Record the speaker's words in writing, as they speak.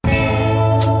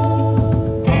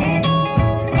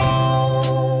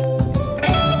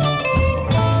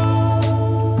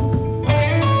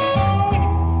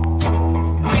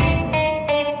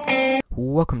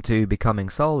Welcome to Becoming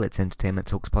Soul. It's Entertainment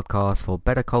Talks podcast for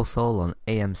Better Call Saul on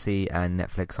AMC and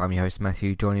Netflix. I'm your host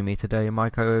Matthew. Joining me today,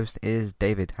 my co-host is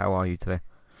David. How are you today?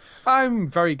 I'm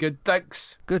very good,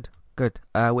 thanks. Good.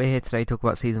 We're here today to talk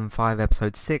about Season 5,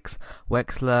 Episode 6,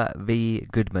 Wexler v.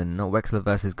 Goodman. Not Wexler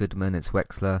versus Goodman, it's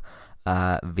Wexler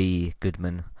v.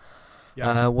 Goodman.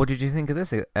 Yes. What did you think of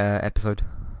this episode?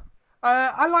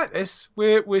 I like this.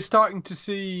 We're starting to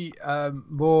see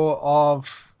more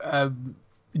of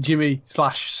Jimmy /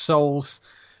 Saul's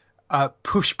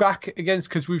pushback against,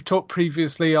 because we've talked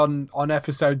previously on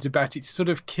episodes about it's sort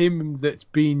of Kim that's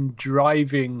been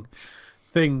driving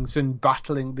things and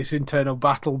battling this internal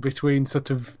battle between sort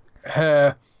of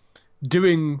her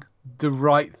doing the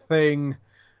right thing,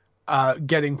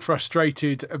 getting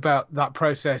frustrated about that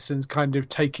process and kind of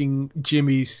taking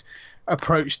Jimmy's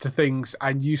approach to things,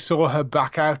 and you saw her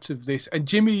back out of this, and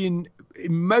Jimmy in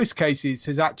most cases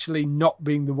has actually not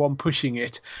been the one pushing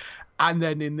it, and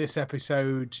then in this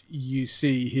episode you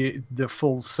see the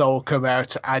full Saul come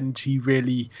out and he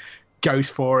really goes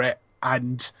for it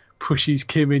and pushes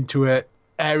Kim into an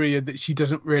area that she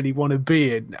doesn't really want to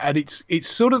be in, and it's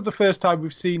sort of the first time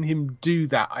we've seen him do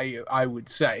that, I would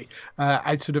say,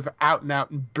 and sort of out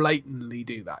and blatantly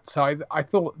do that. So I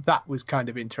thought that was kind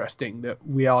of interesting that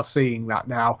we are seeing that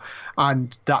now,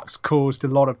 and that's caused a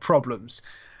lot of problems,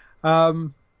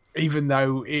 even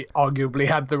though it arguably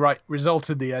had the right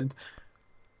result in the end.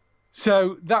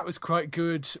 So that was quite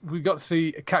good. We got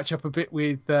to catch up a bit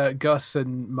with Gus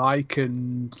and Mike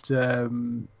and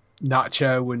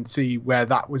Nacho and see where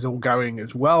that was all going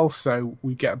as well, so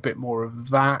we get a bit more of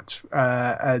that,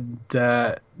 and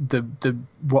the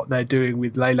what they're doing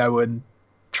with Lalo and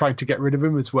trying to get rid of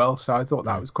him as well. So I thought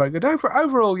that was quite good.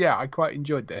 Overall, yeah, I quite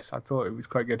enjoyed this. I thought it was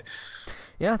quite good.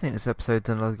 Yeah, I think this episode's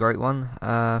another great one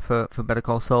for Better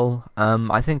Call Saul.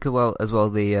 I think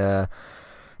the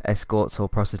escorts or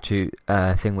prostitute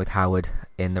thing with Howard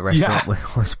in the restaurant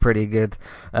was pretty good.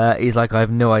 He's like, I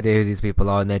have no idea who these people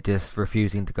are, and they're just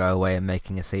refusing to go away and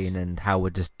making a scene, and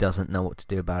Howard just doesn't know what to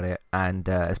do about it. And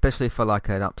especially for like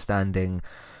an upstanding,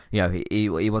 he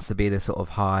wants to be this sort of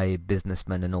high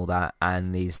businessman and all that,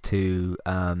 and these two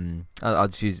I'll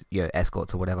just use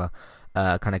escorts or whatever,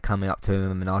 kind of coming up to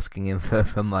him and asking him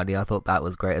for money. I thought that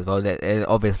was great as well.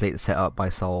 Obviously it's set up by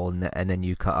Saul, and then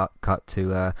you cut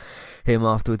to him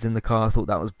afterwards in the car. I thought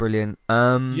that was brilliant.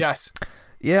 Yes.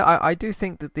 Yeah, I do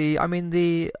think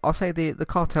that I'll say the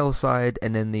cartel side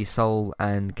and then the Saul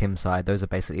and Kim side, those are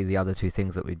basically the other two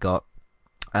things that we got.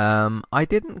 I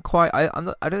don't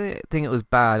think it was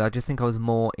bad. I just think I was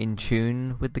more in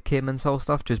tune with the Kim and Saul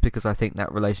stuff, just because I think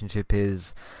that relationship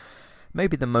is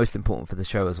maybe the most important for the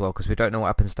show as well, because we don't know what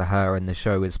happens to her, and the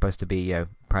show is supposed to be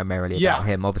primarily about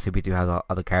him. Obviously we do have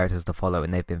other characters to follow,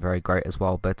 and they've been very great as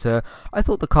well, but I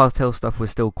thought the cartel stuff was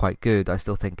still quite good. I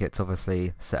still think it's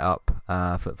obviously set up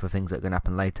for things that are going to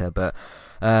happen later, but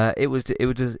it was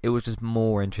just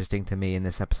more interesting to me in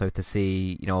this episode to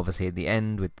see, obviously at the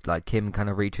end with like Kim kind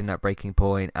of reaching that breaking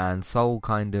point, and Saul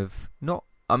kind of not,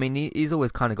 I mean, he's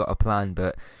always kind of got a plan,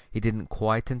 but he didn't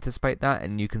quite anticipate that,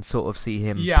 and you can sort of see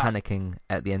him panicking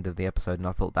at the end of the episode, and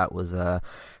I thought that was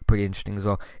pretty interesting as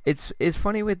well. It's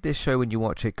funny with this show when you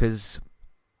watch it,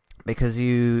 because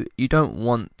you don't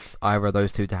want either of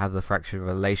those two to have the fractured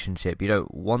relationship. You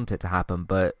don't want it to happen,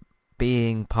 but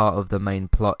being part of the main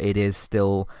plot, it is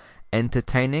still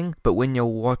entertaining. But when you're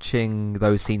watching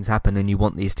those scenes happen and you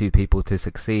want these two people to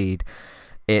succeed,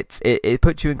 it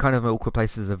puts you in kind of an awkward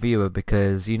place as a viewer,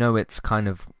 because it's kind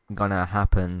of gonna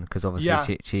happen, because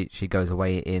obviously she goes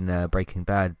away in Breaking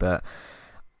Bad, but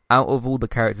out of all the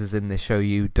characters in this show,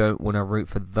 you don't want to root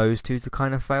for those two to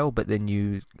kind of fail, but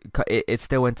then it's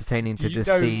still entertaining to just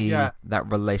see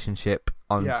that relationship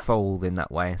unfold in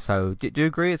that way. So do you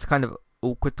agree it's kind of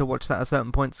awkward to watch that at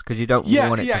certain points, because you don't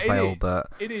want it to fail? But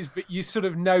it is, but you sort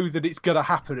of know that it's gonna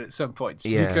happen at some point,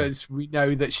 because we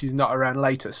know that she's not around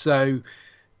later, so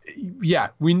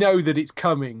we know that it's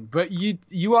coming, but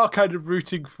you are kind of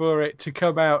rooting for it to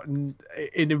come out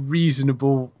in a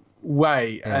reasonable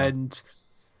way, and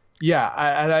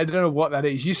I don't know what that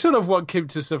is. You sort of want Kim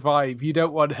to survive. You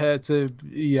don't want her to,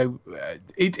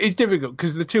 it's difficult,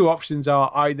 because the two options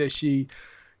are either she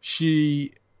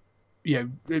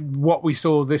what we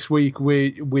saw this week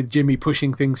with Jimmy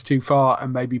pushing things too far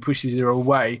and maybe pushes her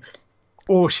away,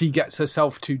 or she gets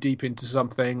herself too deep into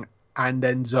something and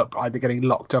ends up either getting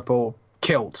locked up or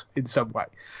killed in some way.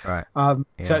 Right.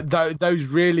 So those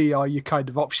really are your kind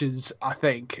of options, I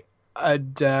think.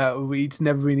 And it's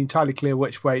never been entirely clear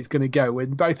which way it's going to go,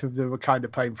 and both of them are kind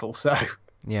of painful. So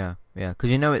yeah, because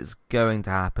it's going to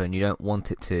happen. You don't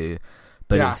want it to,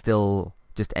 but it's still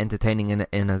just entertaining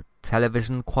in a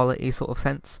television quality sort of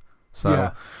sense.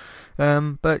 So,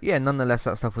 but yeah, nonetheless,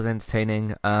 that stuff was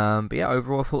entertaining. But yeah,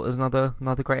 overall, I thought it was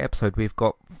another great episode. We've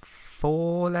got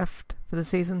 4 left for the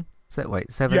season. So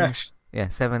wait, 7? Yes. Yeah,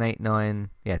 7, 8, 9,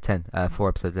 10. 4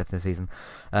 episodes left in the season.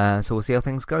 So we'll see how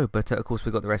things go. But of course,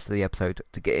 we've got the rest of the episode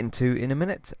to get into in a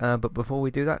minute. But before we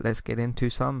do that, let's get into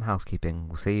some housekeeping.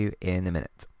 We'll see you in a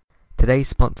minute. Today's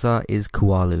sponsor is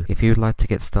Kualu. If you'd like to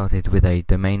get started with a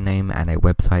domain name and a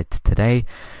website today,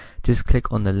 just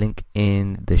click on the link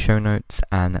in the show notes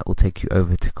and that will take you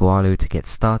over to Kualu to get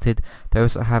started. They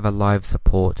also have a live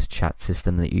support chat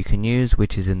system that you can use,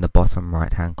 which is in the bottom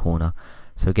right hand corner.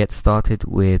 So get started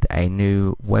with a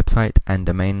new website and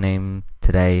domain name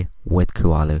today with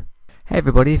Kualu. Hey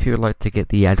everybody, if you would like to get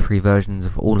the ad-free versions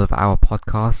of all of our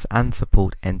podcasts and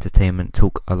support Entertainment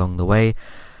Talk along the way,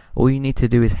 all you need to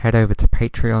do is head over to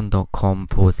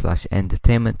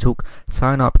patreon.com/entertainment talk.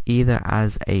 Sign up either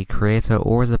as a creator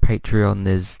or as a Patreon.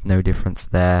 There's no difference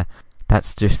there.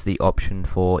 That's just the option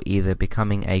for either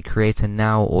becoming a creator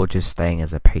now or just staying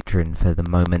as a patron for the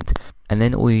moment. And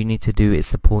then all you need to do is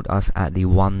support us at the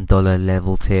 $1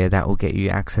 level tier. That will get you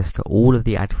access to all of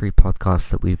the ad-free podcasts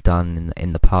that we've done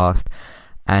in the past,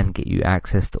 and get you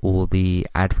access to all the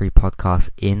ad-free podcasts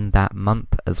in that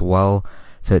month as well.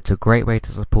 So it's a great way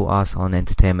to support us on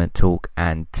Entertainment Talk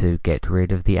and to get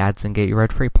rid of the ads and get your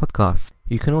ad-free podcasts.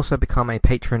 You can also become a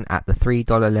patron at the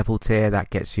 $3 level tier. That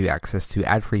gets you access to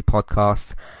ad-free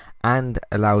podcasts and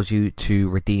allows you to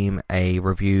redeem a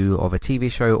review of a TV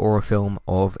show or a film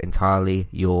of entirely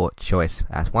your choice.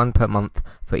 That's one per month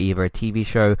for either a TV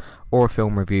show or a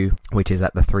film review, which is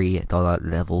at the $3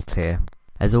 level tier.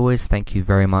 As always, thank you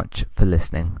very much for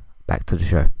listening. Back to the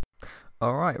show.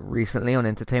 Alright, recently on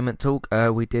Entertainment Talk,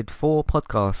 we did 4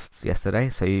 podcasts yesterday,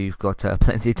 so you've got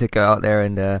plenty to go out there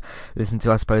and listen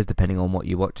to, I suppose, depending on what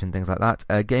you watch and things like that.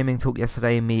 Gaming Talk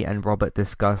yesterday, me and Robert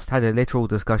had a literal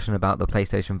discussion about the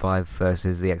PlayStation 5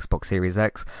 versus the Xbox Series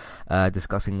X,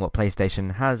 discussing what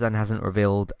PlayStation has and hasn't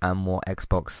revealed and what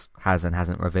Xbox has and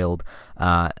hasn't revealed,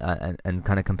 and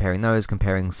kind of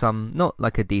comparing some, not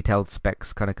like a detailed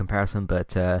specs kind of comparison, but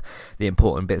the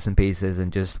important bits and pieces,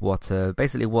 and just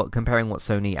comparing what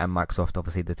Sony and Microsoft,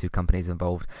 obviously the two companies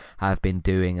involved, have been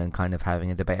doing, and kind of having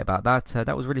a debate about that.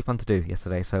 That was really fun to do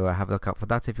yesterday, so have a look out for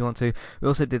that if you want to. We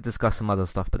also did discuss some other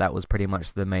stuff, but that was pretty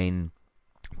much the main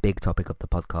big topic of the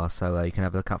podcast, so you can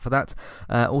have a look out for that.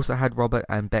 Also had Robert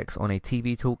and Bex on a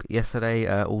TV talk yesterday,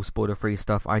 all spoiler-free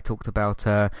stuff. I talked about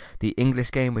the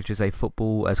English Game, which is a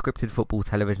scripted football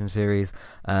television series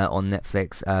on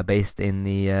Netflix, based in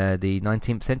the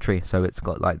 19th century. So it's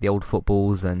got like the old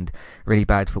footballs and really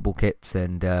bad football kits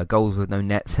and goals with no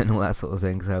nets and all that sort of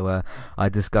thing. So I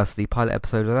discussed the pilot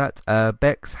episode of that.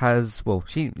 Bex has,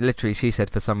 she said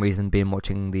for some reason been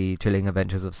watching the Chilling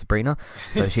Adventures of Sabrina,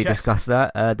 so she Yes. discussed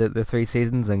that. The 3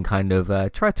 seasons, and kind of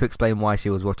tried to explain why she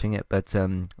was watching it, but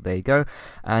there you go.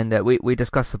 And we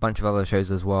discussed a bunch of other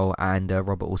shows as well, and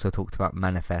Robert also talked about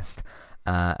Manifest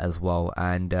as well,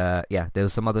 and there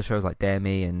was some other shows like Dare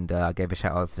Me, and I gave a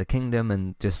shout out to The Kingdom,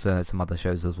 and just some other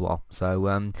shows as well.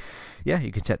 So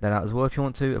you can check that out as well if you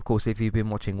want to. Of course, if you've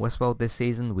been watching Westworld this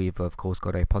season, we've of course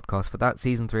got a podcast for that.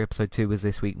 Season 3 episode 2 was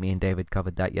this week. Me and David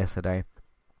covered that yesterday.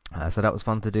 So that was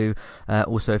fun to do.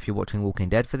 Also, if you're watching Walking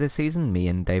Dead for this season, me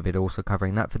and David are also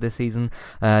covering that for this season.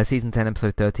 Season 10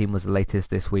 episode 13 was the latest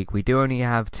this week. We do only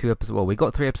have 2 episodes. Well, we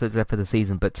got 3 episodes left for the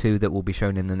season, but 2 that will be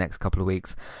shown in the next couple of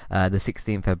weeks. The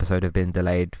 16th episode have been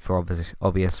delayed for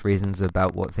obvious reasons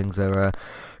about what things are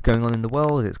going on in the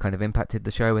world. It's kind of impacted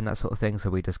the show and that sort of thing, so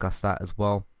we discussed that as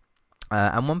well.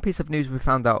 And one piece of news we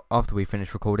found out after we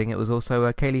finished recording, it was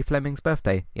also Kaylee Fleming's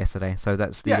birthday yesterday. So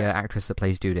that's the actress that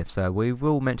plays Judith. So we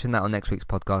will mention that on next week's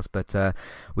podcast, but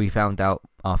we found out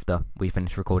after we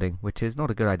finished recording, which is not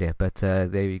a good idea, but there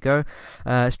you go.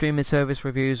 Streaming service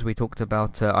reviews, I talked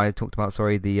about the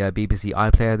BBC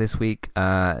iPlayer this week,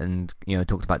 and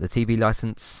talked about the TV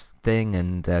license thing,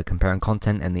 and comparing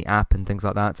content and the app and things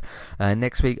like that.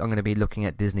 Next week I'm going to be looking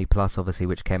at Disney Plus, obviously,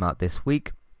 which came out this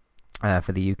week.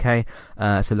 For the UK,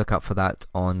 so look out for that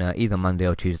on either Monday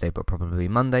or Tuesday, but probably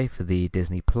Monday for the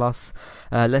Disney Plus.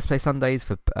 Let's Play Sundays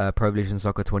for Pro Evolution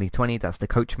Soccer 2020. That's the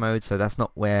coach mode, so that's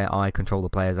not where I control the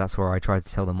players. That's where I try to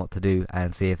tell them what to do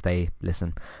and see if they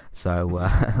listen. So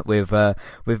with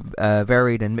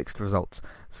varied and mixed results.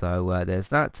 So there's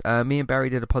that. Me and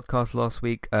Barry did a podcast last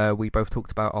week. We both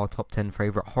talked about our top 10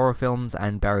 favourite horror films,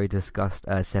 and Barry discussed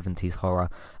 70s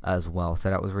horror as well. So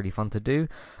that was really fun to do.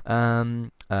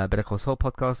 Better Call Saul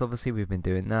podcast, obviously, we've been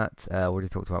doing that. Already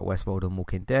talked about Westworld and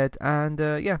Walking Dead. And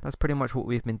that's pretty much what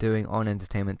we've been doing on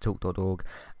entertainmenttalk.org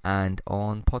and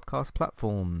on podcast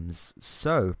platforms.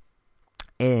 So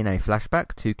In a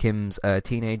flashback to Kim's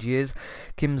teenage years,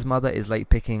 Kim's mother is late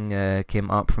picking Kim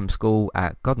up from school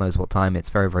at God knows what time. It's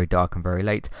very, very dark and very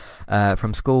late.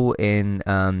 From school in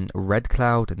Red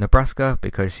Cloud, Nebraska,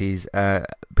 because she's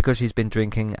been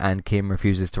drinking and Kim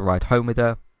refuses to ride home with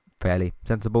her. Fairly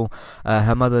sensible.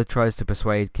 Her mother tries to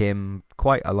persuade Kim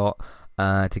quite a lot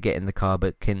to get in the car,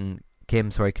 but Kim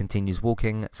continues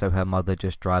walking, so her mother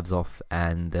just drives off,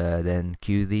 and then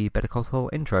cue the Better Call Saul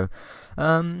intro.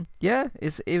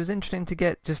 It was interesting to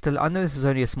get I know this is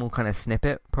only a small kind of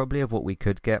snippet, probably, of what we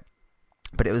could get,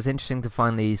 but it was interesting to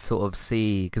finally sort of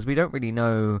see, because we don't really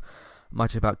know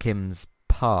much about Kim's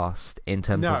past in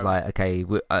terms of like, okay,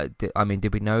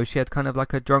 did we know she had kind of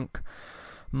like a drunk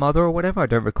mother or whatever? I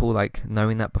don't recall like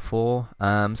knowing that before.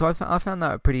 So I found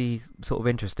that pretty sort of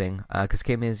interesting, because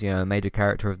Kim is, a major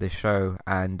character of this show,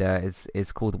 and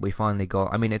it's cool that we finally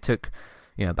got. I mean, it took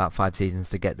about 5 seasons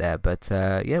to get there, but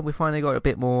we finally got a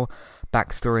bit more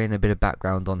backstory and a bit of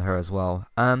background on her as well.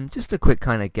 Just a quick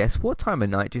kind of guess, what time of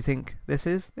night do you think this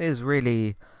is? It is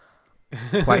really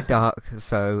quite dark,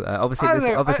 so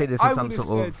obviously this is some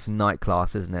sort of night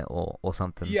class, isn't it, or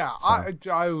something? Yeah, so.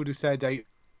 I would have said 8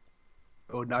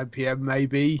 or 9 p.m.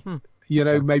 maybe.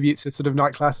 Maybe it's a sort of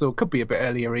night class, or could be a bit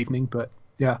earlier evening, but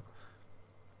yeah.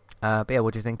 What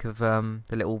do you think of the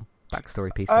little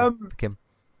backstory piece for Kim?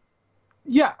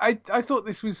 Yeah, I thought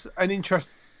this was an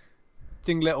interesting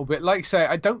little bit. Like I say,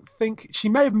 I don't think she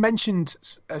may have mentioned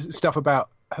stuff about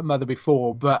her mother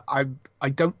before, but I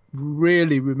don't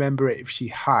really remember it if she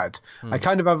had. I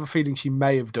kind of have a feeling she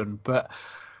may have done, but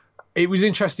it was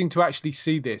interesting to actually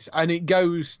see this, and it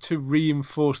goes to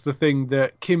reinforce the thing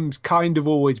that Kim's kind of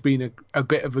always been a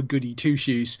bit of a goody two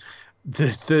shoes,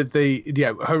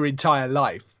 her entire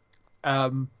life,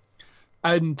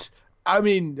 and I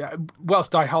mean,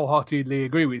 whilst I wholeheartedly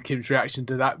agree with Kim's reaction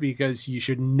to that, because you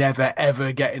should never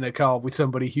ever get in a car with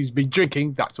somebody who's been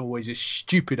drinking, that's always a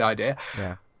stupid idea.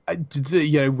 Yeah.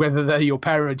 Whether they're your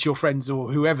parents, your friends,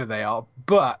 or whoever they are,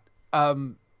 but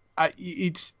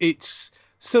it's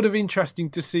sort of interesting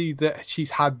to see that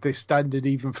she's had this standard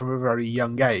even from a very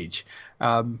young age,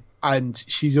 and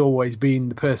she's always been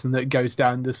the person that goes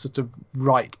down the sort of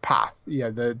right path,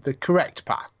 the correct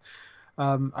path,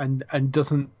 and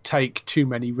doesn't take too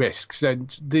many risks,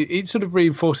 and it sort of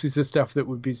reinforces the stuff that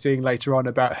we'll be seeing later on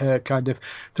about her kind of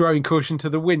throwing caution to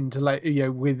the wind,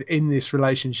 within this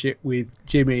relationship with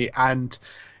Jimmy, and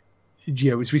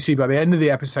as we see by the end of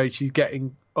the episode, she's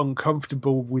getting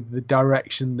uncomfortable with the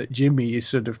direction that Jimmy is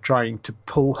sort of trying to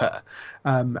pull her,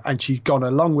 and she's gone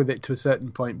along with it to a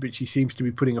certain point, but she seems to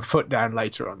be putting a foot down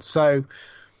later on. So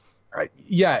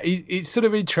it's sort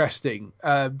of interesting,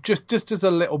 just as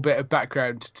a little bit of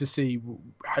background to see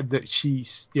that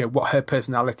she's what her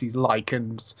personality's like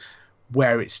and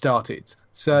where it started,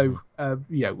 so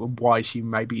why she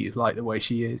maybe is like the way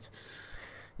she is.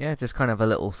 Just kind of a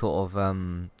little sort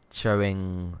of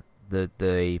showing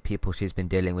the people she's been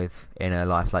dealing with in her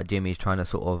life, like Jimmy's trying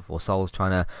to or Saul's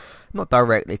trying to not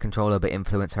directly control her but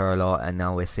influence her a lot, and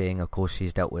now we're seeing, of course,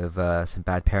 she's dealt with some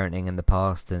bad parenting in the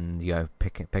past, and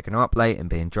picking her up late and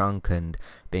being drunk and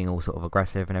being all sort of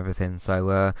aggressive and everything.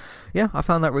 So I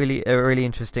found that a really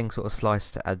interesting sort of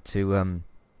slice to add to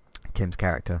Kim's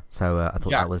character, so I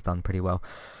thought that was done pretty well.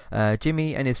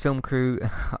 Jimmy and his film crew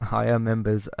hire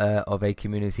members of a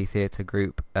community theatre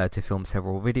group to film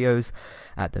several videos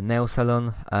at the nail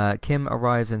salon. Kim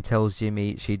arrives and tells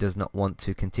Jimmy she does not want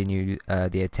to continue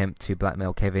the attempt to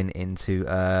blackmail Kevin into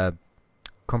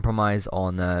compromise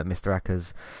on Mr.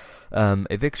 Acker's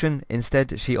eviction.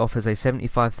 Instead, she offers a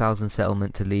 $75,000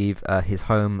 settlement to leave his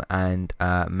home and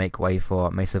make way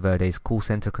for Mesa Verde's call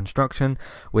center construction,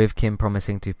 with Kim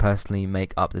promising to personally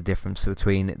make up the difference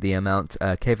between the amount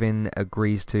Kevin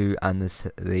agrees to and the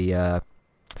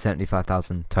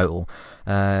 $75,000 total.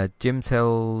 Jim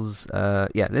tells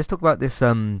let's talk about this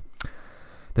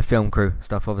the film crew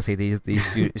stuff. Obviously these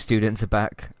students are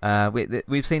back.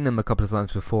 We've seen them a couple of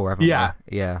times before, haven't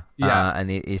we? Yeah. And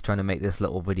he's trying to make this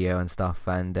little video and stuff,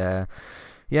 and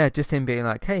just him being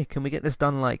like, hey, can we get this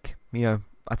done, like, I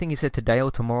think he said today or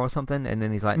tomorrow or something, and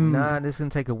then he's like, nah, this is gonna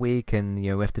take a week, and we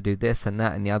have to do this and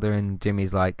that and the other, and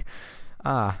Jimmy's like,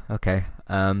 okay.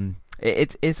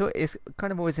 It's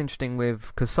kind of always interesting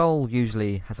because Saul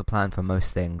usually has a plan for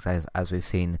most things, as we've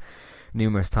seen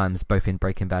numerous times, both in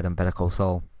Breaking Bad and Better Call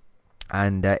Saul.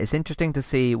 And it's interesting to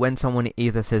see when someone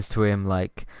either says to him,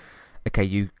 like, okay,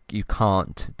 you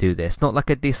can't do this. Not like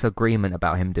a disagreement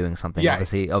about him doing something. Yeah.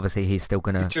 Obviously he's still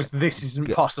going to... It's just, this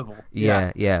isn't possible.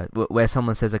 Yeah. Where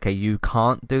someone says, okay, you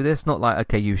can't do this. Not like,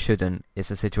 okay, you shouldn't.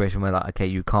 It's a situation where, like, okay,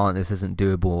 you can't, this isn't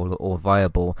doable or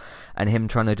viable. And him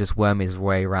trying to just worm his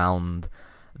way around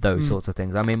those sorts of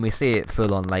things. I mean, we see it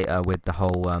full on later with the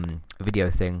whole video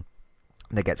thing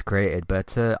that gets created,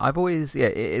 but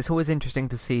it's always interesting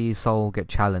to see Sol get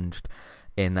challenged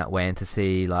in that way, and to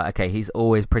see like, okay, he's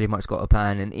always pretty much got a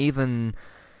plan, and even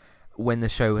when the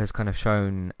show has kind of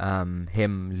shown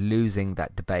him losing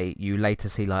that debate, you later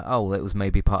see like, oh, it was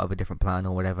maybe part of a different plan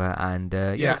or whatever, and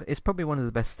it's probably one of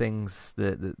the best things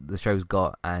that the show's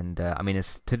got, and I mean,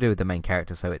 it's to do with the main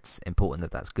character, so it's important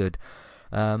that that's good.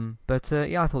 But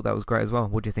I thought that was great as well.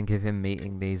 What do you think of him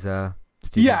meeting these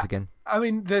students again? I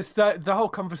mean, there's the whole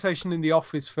conversation in the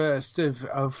office first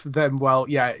of them,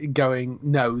 going,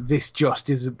 no, this just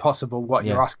isn't possible. What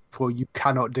you're asking for, you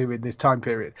cannot do in this time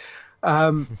period.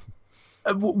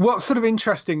 What's sort of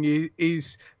interesting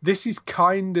is this is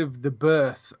kind of the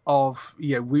birth of,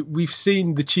 we've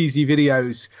seen the cheesy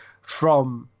videos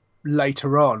from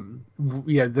later on,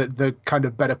 the kind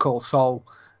of Better Call Saul,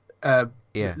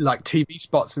 like TV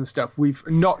spots and stuff. We've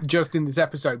not just in this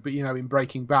episode, but in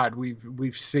Breaking Bad,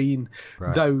 we've seen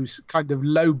those kind of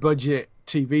low budget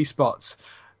TV spots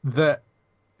that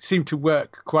seem to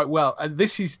work quite well. And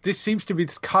this seems to be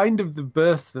kind of the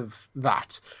birth of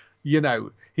that.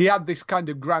 He had this kind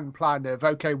of grand plan of,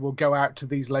 okay, we'll go out to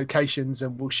these locations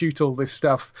and we'll shoot all this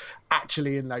stuff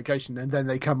actually in location. And then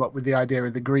they come up with the idea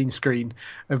of the green screen,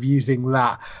 of using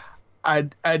that.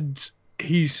 And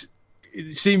he's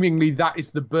seemingly, that is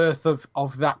the birth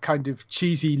of that kind of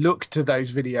cheesy look to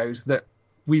those videos that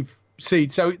we've seen.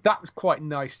 So that was quite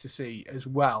nice to see as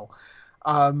well,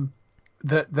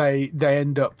 that they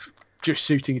end up just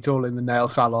shooting it all in the nail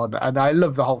salon. And I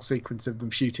love the whole sequence of them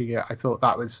shooting it. I thought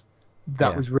that was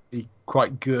really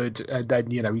quite good. And then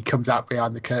he comes out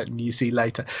behind the curtain, you see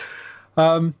later.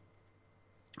 I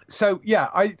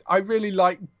really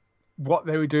like what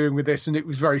they were doing with this, and it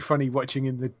was very funny watching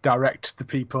in the direct the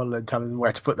people and telling them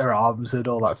where to put their arms and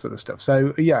all that sort of stuff.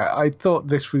 So I thought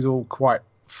this was all quite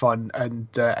fun and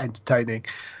entertaining.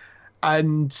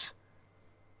 And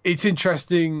it's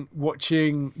interesting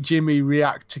watching Jimmy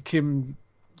react to Kim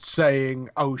saying,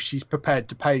 oh, she's prepared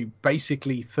to pay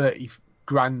basically 30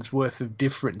 grand's worth of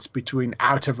difference between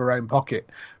out of her own pocket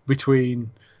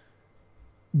between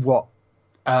what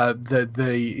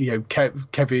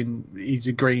Kevin is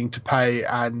agreeing to pay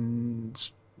and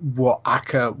what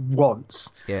Aka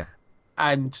wants. Yeah.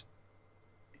 And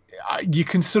you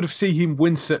can sort of see him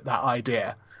wince at that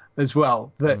idea as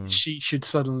well, that she should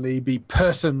suddenly be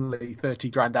personally 30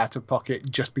 grand out of pocket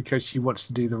just because she wants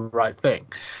to do the right thing.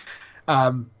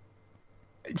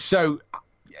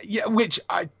 Which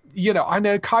I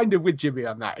know kind of with Jimmy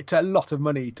on that. It's a lot of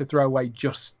money to throw away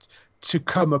just to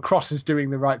come across as doing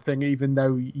the right thing, even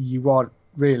though you aren't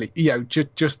really,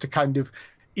 just to kind of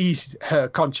ease her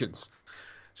conscience.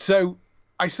 So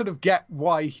I sort of get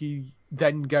why he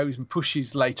then goes and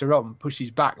pushes back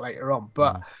later on.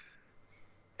 But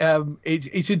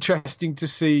it's interesting to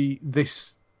see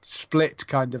this split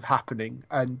kind of happening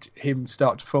and him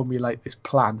start to formulate this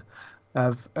plan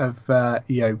of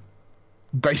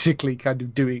basically kind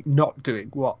of not doing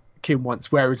what Kim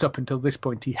wants, whereas up until this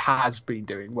point he has been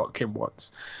doing what Kim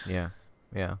wants. Yeah.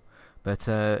 But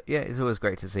it's always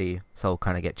great to see Sol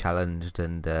kind of get challenged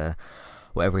and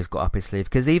whatever he's got up his sleeve,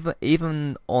 because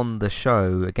even on the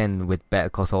show, again with Better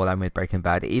Call Saul and with Breaking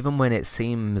Bad, even when it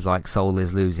seems like Sol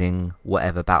is losing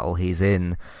whatever battle he's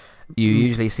in, you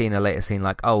usually see in a later scene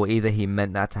like, oh, either he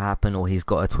meant that to happen or he's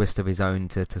got a twist of his own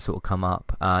to sort of come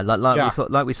up.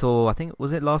 We saw, I think,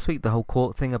 was it last week, the whole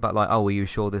court thing about like, oh, were you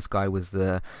sure this guy was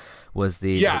the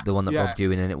one that robbed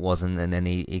you, and then it wasn't, and then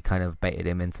he kind of baited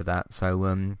him into that.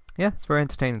 So it's very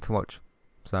entertaining to watch.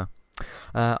 So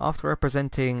after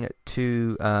representing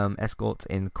two escorts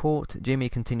in court, Jimmy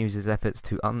continues his efforts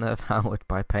to unnerve Howard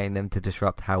by paying them to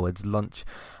disrupt Howard's lunch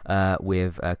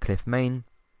with Cliff Main.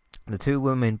 The two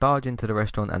women barge into the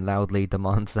restaurant and loudly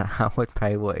demands that Howard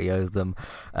pay what he owes them,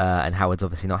 and Howard's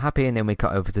obviously not happy. And then we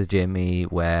cut over to Jimmy,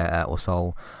 or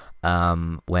Sol,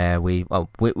 where we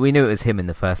knew it was him in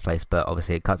the first place, but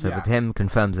obviously it cuts over to him,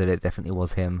 confirms that it definitely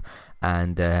was him,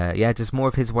 and just more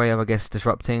of his way of, I guess,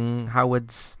 disrupting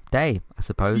Howard's day, I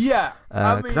suppose.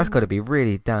 Because that's got to be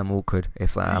really damn awkward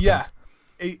if that happens.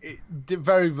 It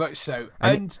very much so,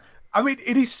 and I mean,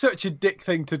 it is such a dick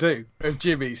thing to do of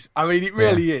Jimmy's. I mean, it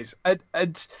really is.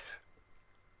 And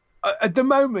at the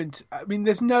moment, I mean,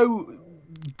 there's no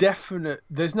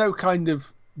kind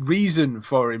of reason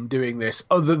for him doing this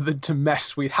other than to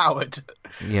mess with Howard.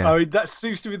 I mean, that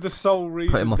seems to be the sole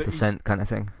reason. Put him off the scent kind of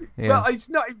thing. Well, it's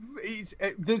not.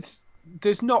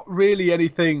 There's not really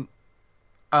anything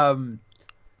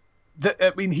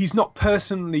I mean, he's not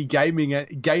personally gaining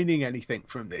anything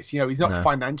from this. You know, he's not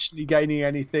financially gaining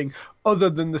anything other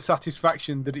than the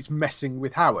satisfaction that it's messing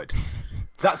with Howard.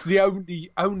 That's the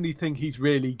only thing he's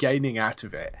really gaining out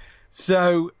of it.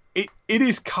 So it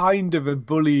is kind of a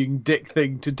bullying dick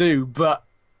thing to do, but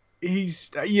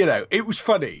it was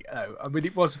funny. I mean,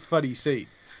 it was a funny scene.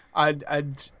 And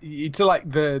it's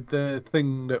like the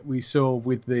thing that we saw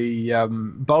with the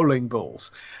bowling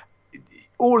balls.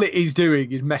 All it is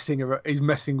doing is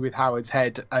messing with Howard's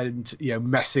head, and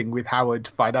messing with Howard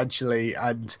financially.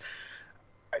 And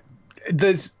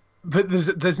there's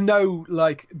no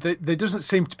there doesn't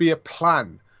seem to be a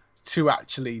plan to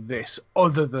actually this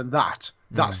other than that.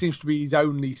 That seems to be his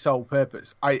only sole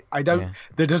purpose.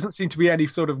 There doesn't seem to be any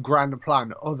sort of grand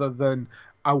plan other than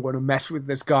I want to mess with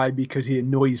this guy because he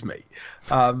annoys me,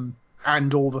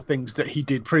 and all the things that he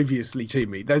did previously to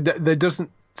me. There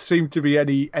doesn't seem to be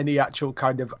any actual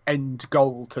kind of end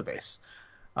goal to this.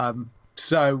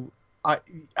 So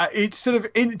it's sort of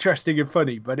interesting and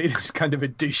funny, but it is kind of a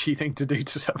douchey thing to do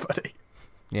to somebody.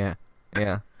 Yeah.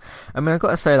 I mean, I've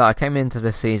got to say that I came into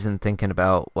this season thinking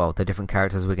about, well, the different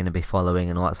characters we're going to be following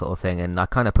and all that sort of thing, and I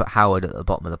kind of put Howard at the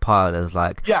bottom of the pile as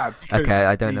like, okay,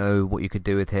 I don't know what you could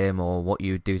do with him or what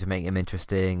you would do to make him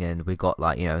interesting, and we got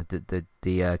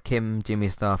the Kim, Jimmy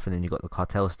stuff, and then you got the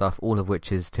cartel stuff, all of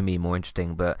which is to me more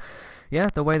interesting. But yeah,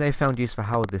 the way they found use for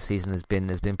Howard this season has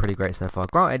been pretty great so far.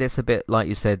 Granted, it's a bit, like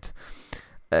you said,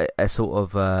 a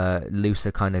sort of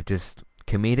looser kind of just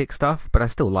comedic stuff, but I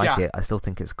still like it. I still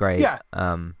think it's great.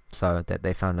 So that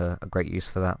they found a great use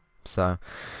for that. So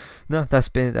no,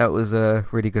 that was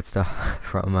really good stuff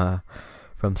from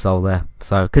Soul there.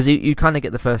 So because you kind of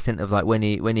get the first hint of like when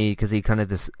he because he kind of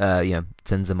just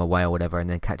sends them away or whatever, and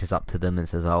then catches up to them and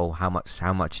says, oh, how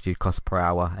much do you cost per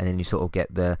hour, and then you sort of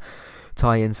get the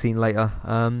tie-in scene later.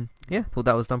 Thought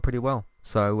that was done pretty well.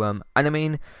 So and I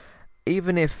mean,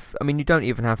 even if, I mean, you don't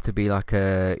even have to be like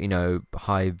a,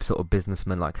 high sort of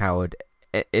businessman like Howard.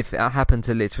 If it happened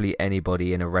to literally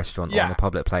anybody in a restaurant or in a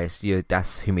public place,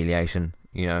 that's humiliation.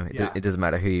 It doesn't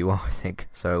matter who you are, I think.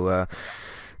 So,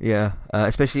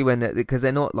 especially when because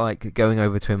they're not like going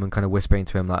over to him and kind of whispering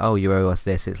to him like, oh, you owe us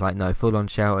this. It's like, no, full on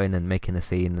shouting and making a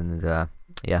scene, and it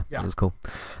was cool.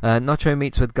 Nacho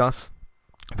meets with Gus,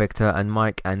 Victor and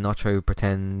Mike, and Nacho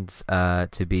pretends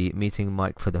to be meeting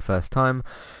Mike for the first time.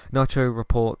 Nacho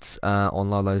reports on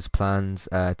Lalo's plans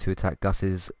to attack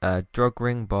Gus's drug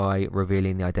ring by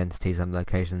revealing the identities and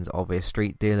locations of his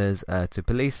street dealers to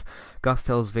police. Gus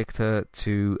tells Victor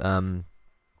to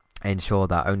ensure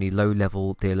that only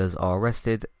low-level dealers are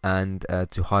arrested, and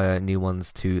to hire new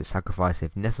ones to sacrifice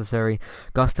if necessary.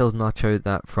 Gus tells Nacho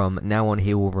that from now on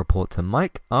he will report to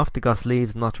Mike. After Gus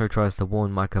leaves, Nacho tries to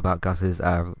warn Mike about Gus's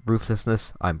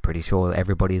ruthlessness. I'm pretty sure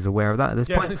everybody is aware of that at this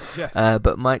point. Yes.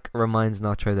 But Mike reminds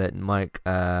Nacho that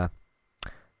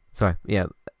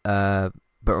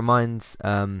reminds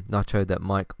Nacho that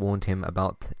Mike warned him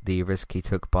about the risk he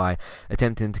took by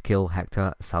attempting to kill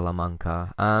Hector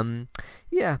Salamanca.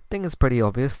 I think it's pretty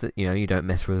obvious that, you don't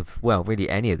mess with, well, really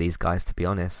any of these guys, to be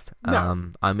honest.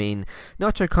 No. I mean,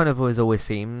 Nacho kind of always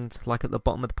seemed like at the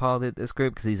bottom of the pile of this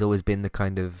group, because he's always been the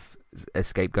kind of a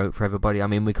scapegoat for everybody. I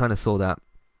mean, we kind of saw that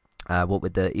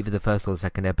with either the first or the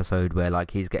second episode, where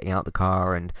like he's getting out the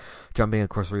car and jumping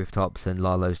across rooftops and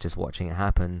Lalo's just watching it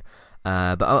happen.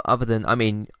 But other than, I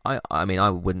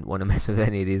wouldn't want to mess with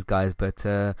any of these guys, but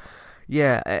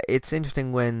it's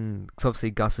interesting when, cause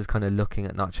obviously Gus is kind of looking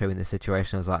at Nacho in this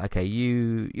situation. I was like, okay,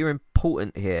 you're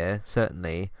important here,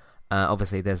 certainly.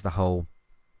 Obviously there's the whole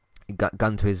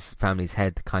gun to his family's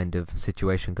head kind of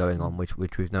situation going on, which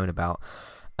we've known about.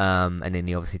 And then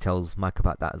he obviously tells Mike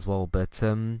about that as well. But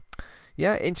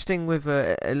interesting with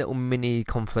a little mini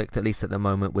conflict, at least at the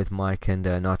moment, with Mike and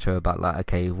Nacho about like,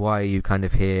 okay, why are you kind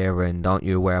of here, and aren't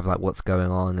you aware of like what's going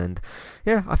on? And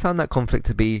I found that conflict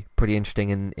to be pretty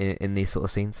interesting in these sort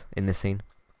of scenes, in this scene.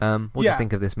 What do you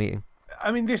think of this meeting?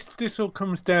 I mean, this all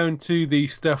comes down to the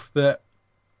stuff that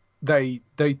they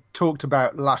talked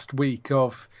about last week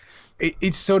of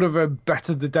it's sort of a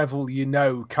better the devil you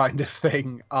know kind of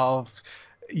thing of,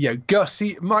 Gus,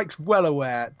 Mike's well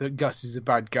aware that Gus is a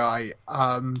bad guy.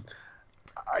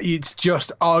 It's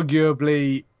just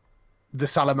arguably the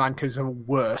Salamancas are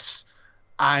worse.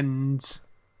 And,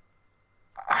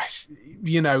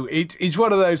 it's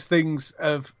one of those things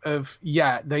of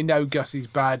they know Gus is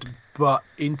bad, but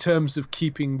in terms of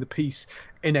keeping the peace,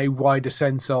 in a wider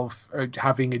sense of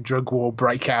having a drug war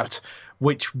breakout,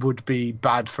 which would be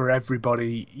bad for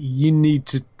everybody. You need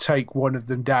to take one of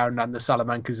them down, and the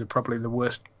Salamancas are probably the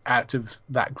worst out of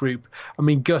that group. I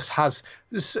mean, Gus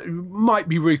might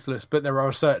be ruthless, but there are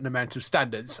a certain amount of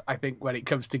standards, I think, when it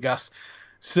comes to Gus.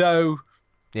 So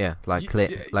yeah, like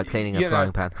cleaning a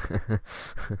frying pan.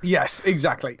 Yes,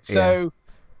 exactly. So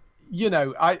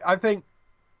I think.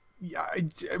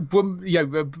 Nacho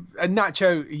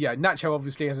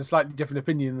obviously has a slightly different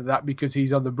opinion of that because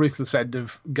he's on the ruthless end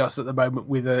of Gus at the moment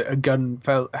with a gun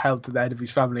held to the head of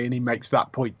his family, and he makes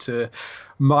that point to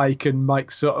Mike, and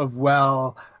Mike's sort of,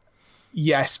 well,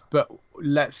 yes, but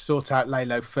let's sort out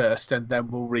Lalo first and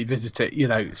then we'll revisit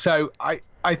it, So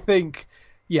I think,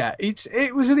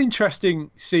 it was an interesting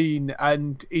scene,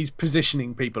 and he's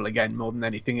positioning people again more than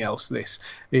anything else.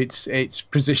 It's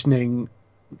positioning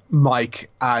Mike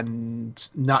and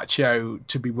Nacho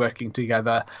to be working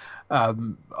together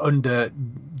under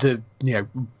the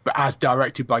as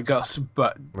directed by Gus,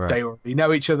 but they already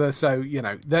know each other, so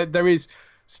there is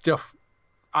stuff.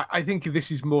 I think this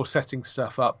is more setting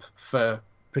stuff up for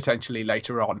potentially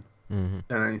later on than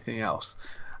anything else.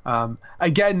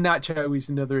 Again, Nacho is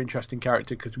another interesting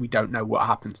character because we don't know what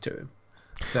happens to him.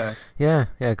 So yeah,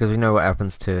 because we know what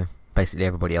happens to basically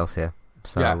everybody else here.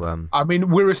 So I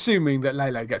mean, we're assuming that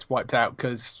Lalo gets wiped out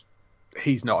because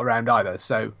he's not around either.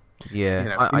 So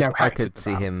I could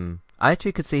see him. I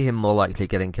actually could see him more likely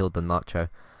getting killed than Nacho.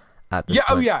 At this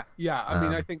point. I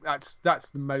mean, I think that's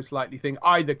the most likely thing.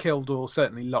 Either killed or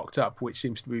certainly locked up, which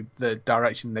seems to be the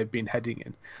direction they've been heading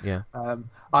in. Yeah.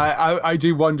 I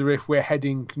do wonder if we're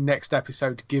heading next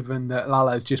episode, given that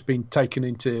Lalo's just been taken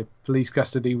into police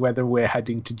custody, whether we're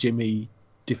heading to Jimmy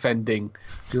defending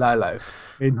Lalo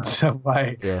in some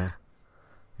way.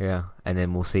 Yeah, and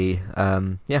then we'll see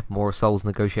more Souls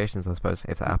negotiations, I suppose,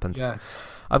 if that happens. Yeah.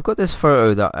 I've got this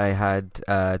photo that I had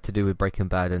to do with Breaking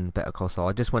Bad and Better Call Saul.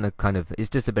 I just want to it's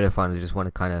just a bit of fun. I just want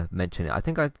to kind of mention it. I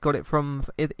think I got it from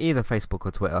either Facebook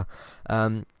or Twitter.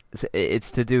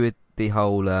 It's to do with the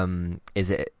whole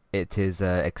it is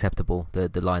acceptable,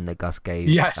 the line that Gus gave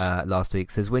last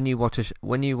week says when you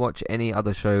watch any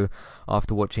other show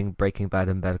after watching Breaking Bad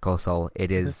and Better Call Saul,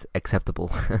 it is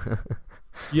acceptable.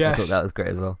 Yes. I thought that was great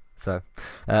as well. So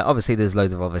obviously there's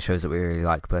loads of other shows that we really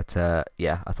like, but I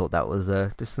thought that was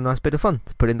just a nice bit of fun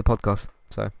to put in the podcast.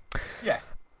 So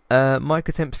yes. Mike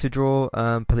attempts to draw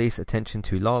police attention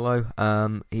to Lalo.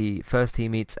 He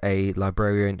meets a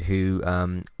librarian who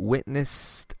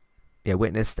witnessed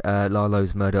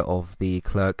Lalo's murder of the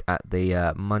clerk at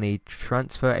the money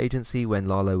transfer agency when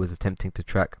Lalo was attempting to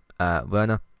track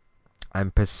Werner,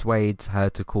 and persuades her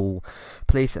to call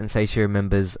police and say she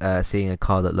remembers seeing a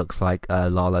car that looks like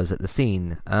Lalo's at the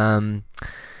scene. Then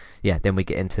we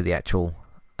get into the actual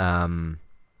when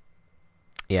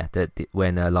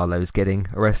Lalo's getting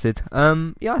arrested.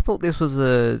 I thought this was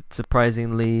a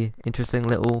surprisingly interesting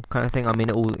little kind of thing. I mean,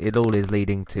 it all is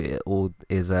leading to, it all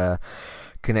is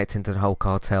connecting to the whole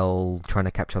cartel trying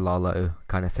to capture Lalo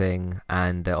kind of thing,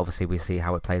 and obviously we see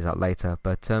how it plays out later.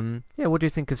 But what do you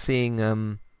think of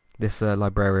seeing this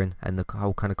librarian and the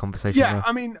whole kind of conversation there?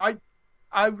 I mean,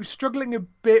 I was struggling a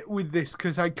bit with this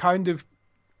because I kind of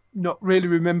not really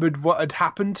remembered what had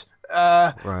happened.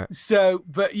 Right. So,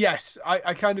 but yes,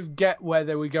 I kind of get where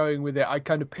they were going with it. I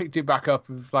kind of picked it back up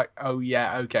and was like, oh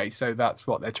yeah, okay, so that's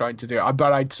what they're trying to do.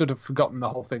 But I'd sort of forgotten the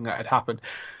whole thing that had happened.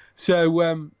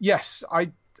 So, yes,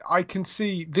 I can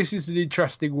see this is an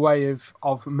interesting way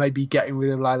of maybe getting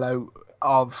rid of Lalo,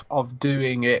 of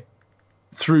doing it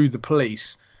through the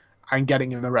police and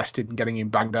getting him arrested and getting him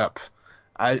banged up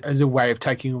as a way of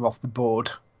taking him off the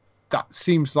board. That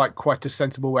seems like quite a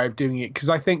sensible way of doing it, because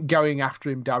I think going after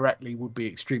him directly would be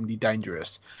extremely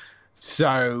dangerous.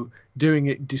 So doing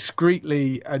it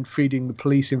discreetly and feeding the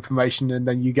police information, and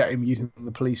then you get him using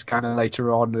the police kind of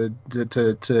later on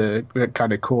to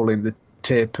kind of call in the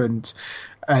tip and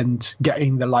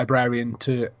getting the librarian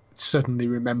to suddenly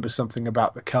remember something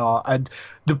about the car. And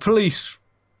the police,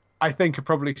 I think, are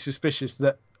probably suspicious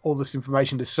that all this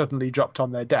information has suddenly dropped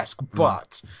on their desk,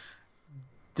 but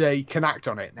they can act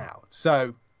on it now.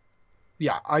 So,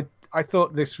 yeah, I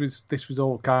thought this was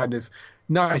all kind of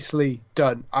nicely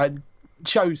done. It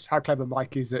shows how clever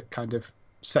Mike is at kind of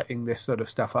setting this sort of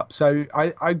stuff up. So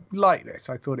I like this.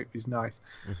 I thought it was nice.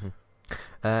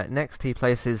 Mm-hmm. Next, he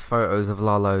places photos of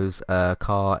Lalo's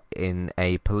car in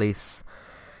a police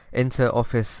into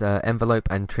office envelope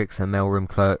and tricks a mailroom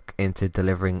clerk into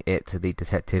delivering it to the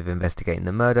detective investigating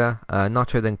the murder.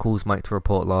 Nacho then calls Mike to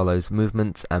report Lalo's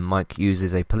movements, and Mike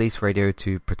uses a police radio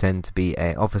to pretend to be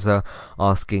an officer,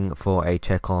 asking for a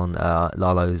check on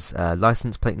Lalo's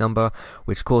license plate number,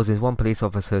 which causes one police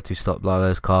officer to stop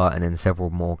Lalo's car and then several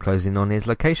more closing on his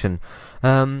location.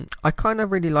 I kind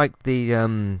of really like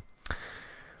the...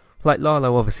 Like,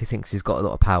 Lalo obviously thinks he's got a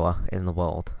lot of power in the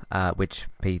world, which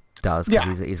he does,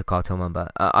 because he's a cartel member.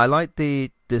 I like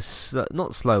this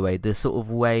not slow way, the sort of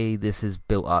way this is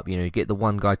built up. You know, you get the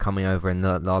one guy coming over and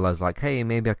Lalo's like, hey,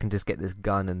 maybe I can just get this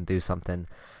gun and do something.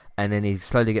 And then he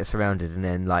slowly gets surrounded, and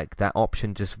then, like, that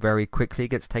option just very quickly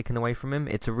gets taken away from him.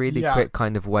 It's a really quick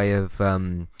kind of way of...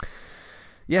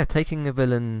 taking a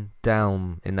villain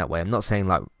down in that way. I'm not saying,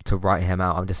 like, to write him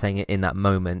out. I'm just saying it in that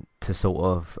moment to sort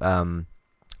of...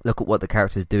 look at what the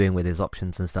character's doing with his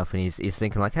options and stuff, and he's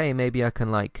thinking like, hey, maybe I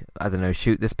can, like, I don't know,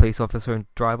 shoot this police officer and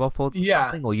drive off or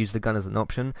something, or use the gun as an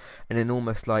option, and then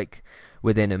almost like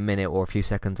within a minute or a few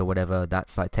seconds or whatever,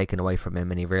 that's like taken away from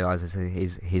him, and he realizes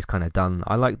he's kind of done.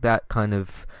 I like that kind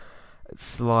of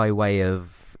sly way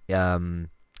of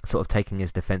sort of taking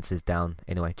his defenses down.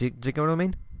 Anyway, do you get what I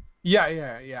mean?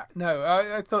 Yeah. No,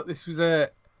 I thought this was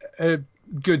a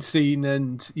good scene,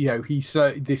 and you know,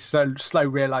 this slow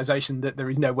realization that there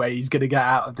is no way he's going to get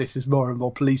out of this as more and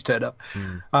more police turn up.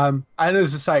 And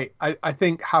as I say, I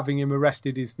think having him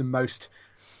arrested is the most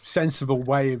sensible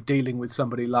way of dealing with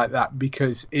somebody like that,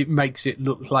 because it makes it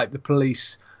look like the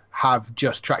police have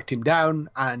just tracked him down,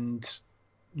 and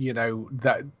you know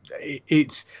that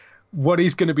it's what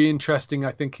is going to be interesting,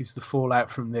 I think, is the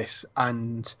fallout from this,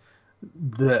 and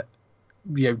that,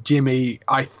 you know, Jimmy,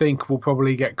 I think, will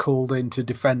probably get called in to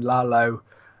defend Lalo,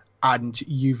 and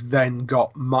you've then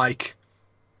got Mike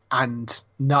and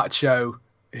Nacho,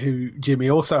 who Jimmy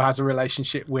also has a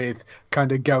relationship with,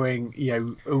 kind of going,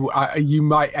 you know, you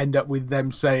might end up with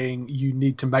them saying you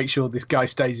need to make sure this guy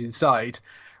stays inside,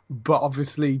 but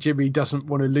obviously Jimmy doesn't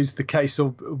want to lose the case,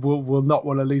 or will not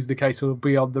want to lose the case, or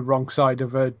be on the wrong side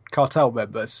of a cartel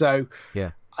member. So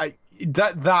yeah.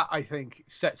 That I think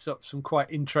sets up some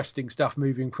quite interesting stuff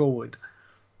moving forward.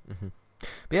 Mm-hmm.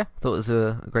 But yeah, I thought it was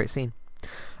a great scene.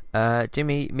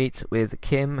 Jimmy meets with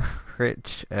Kim,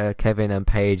 Rich, Kevin and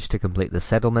Paige to complete the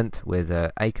settlement with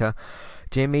Acre.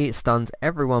 Jimmy stuns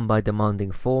everyone by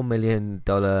demanding $4 million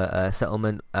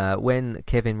settlement. When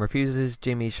Kevin refuses,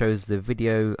 Jimmy shows the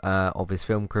video of his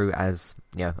film crew as,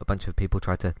 you know, a bunch of people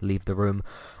try to leave the room.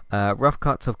 Rough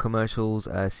cuts of commercials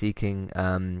seeking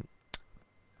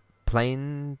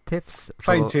plaintiffs,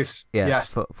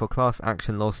 yes, for class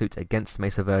action lawsuits against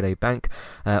Mesa Verde Bank,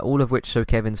 all of which show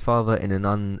Kevin's father in an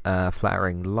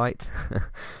unflattering light.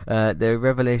 The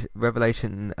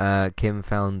revelation Kim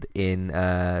found in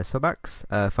Sobak's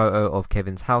photo of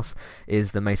Kevin's house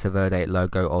is the Mesa Verde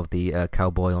logo of the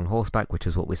cowboy on horseback, which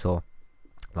is what we saw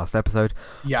last episode.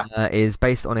 Is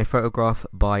based on a photograph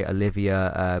by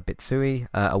Olivia Bitsui,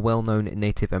 a well-known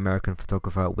Native American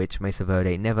photographer, which Mesa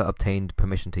Verde never obtained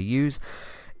permission to use.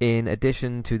 In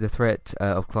addition to the threat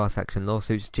of class action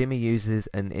lawsuits, Jimmy uses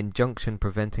an injunction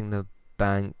preventing the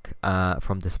bank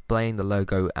from displaying the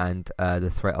logo and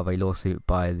the threat of a lawsuit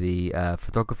by the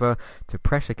photographer to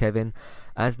pressure Kevin.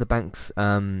 As the bank's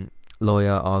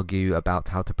lawyer argue about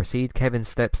how to proceed, Kevin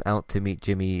steps out to meet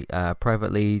Jimmy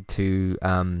privately to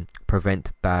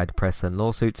prevent bad press and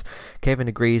lawsuits. Kevin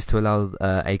agrees to allow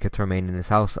Acre to remain in his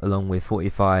house along with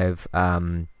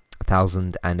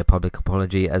 $45,000 and a public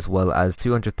apology, as well as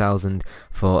 $200,000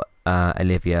 for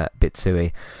Olivia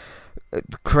Bitsui.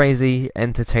 Crazy,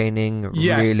 entertaining,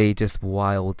 really just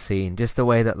wild scene. Just the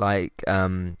way that, like,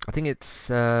 I think it's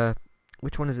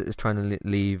which one is it that's trying to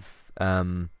leave?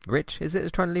 Rich, is it,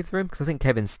 is trying to leave the room? Because I think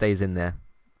Kevin stays in there,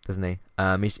 doesn't he?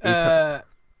 Rich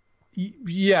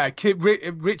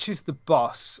is the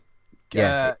boss.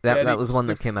 That was one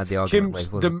that Kim had the argument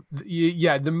with, wasn't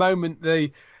it? The moment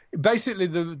the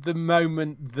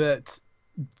moment that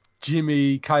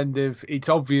Jimmy it's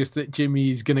obvious that Jimmy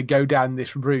is going to go down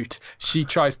this route, she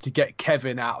tries to get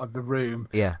Kevin out of the room.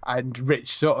 Yeah. And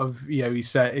Rich sort of, he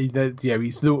said,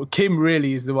 Kim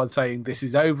really is the one saying this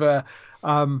is over.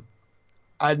 And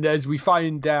as we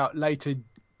find out later,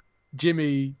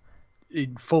 Jimmy,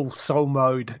 in full soul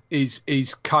mode, is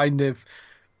kind of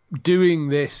doing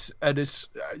this and has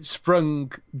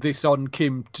sprung this on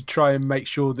Kim to try and make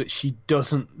sure that she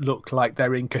doesn't look like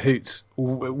they're in cahoots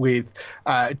with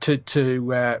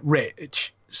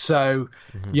Rich. So,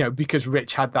 because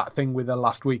Rich had that thing with her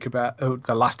last week about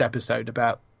the last episode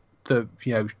about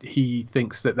he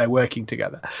thinks that they're working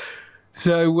together.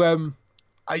 So,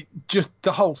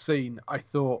 the whole scene, I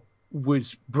thought,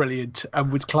 was brilliant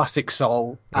and was classic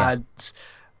Soul, Yeah. and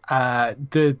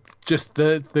the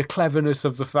cleverness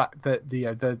of the fact that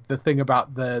the thing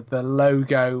about the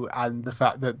logo and the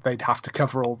fact that they'd have to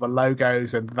cover all the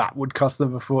logos and that would cost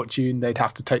them a fortune. They'd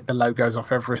have to take the logos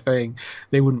off everything.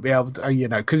 They wouldn't be able to,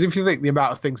 because if you think the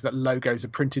amount of things that logos are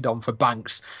printed on for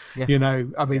banks, Yeah.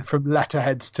 from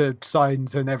letterheads to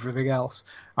signs and everything else,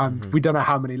 and we don't know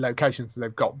how many locations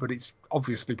they've got, but it's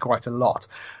obviously quite a lot.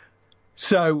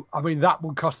 So, I mean, that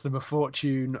will cost them a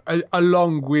fortune,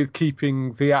 along with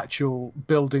keeping the actual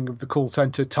building of the call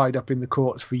centre tied up in the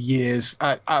courts for years.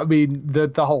 I mean,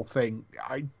 the whole thing,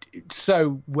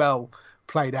 so well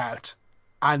played out.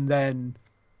 And then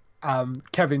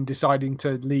Kevin deciding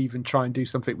to leave and try and do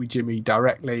something with Jimmy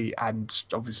directly, and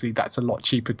obviously that's a lot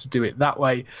cheaper to do it that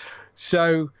way.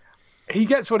 So he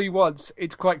gets what he wants.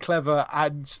 It's quite clever,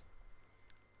 and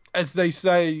as they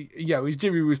say, as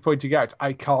Jimmy was pointing out,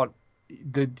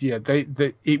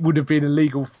 it would have been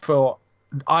illegal for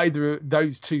either of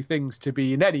those two things to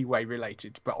be in any way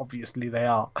related, but obviously they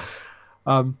are.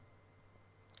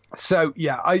 So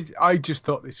yeah, I just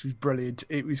thought this was brilliant.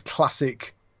 It was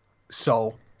classic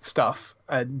Soul stuff,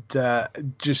 and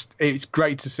it's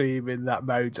great to see him in that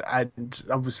mode, and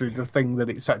obviously the thing that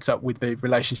it sets up with the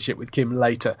relationship with Kim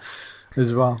later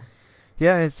as well.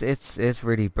 Yeah, it's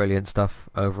really brilliant stuff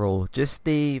overall. Just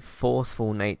the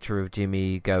forceful nature of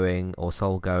Jimmy going, or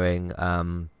Soul going,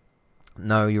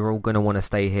 no, you're all going to want to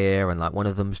stay here, and like one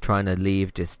of them's trying to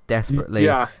leave just desperately,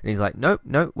 Yeah. and he's like, nope,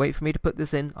 wait for me to put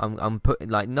this in. I'm putting,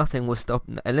 like, nothing will stop,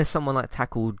 unless someone like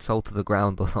tackled Soul to the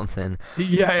ground or something.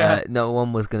 Yeah. No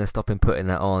one was going to stop him putting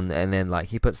that on, and then like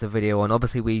he puts the video on.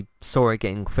 Obviously we saw it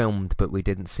getting filmed, but we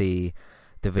didn't see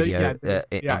the video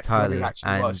entirely,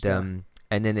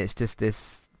 and then it's just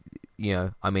this,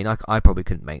 I mean, I probably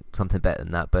couldn't make something better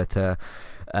than that, but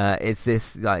it's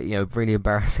this, like, really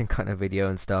embarrassing kind of video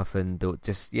and stuff, and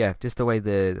just the way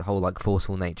the whole, like,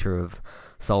 forceful nature of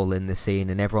Soul in this scene,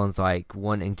 and everyone's like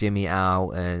wanting Jimmy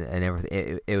out and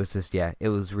everything. It was just, it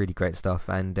was really great stuff,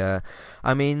 and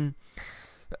I mean,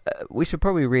 we should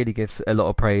probably really give a lot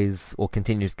of praise, or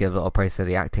continue to give a lot of praise, to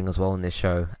the acting as well in this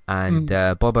show, and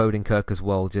Bob Odenkirk as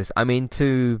well. Just, I mean,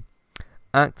 to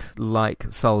act like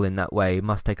Soul in that way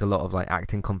must take a lot of, like,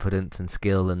 acting confidence and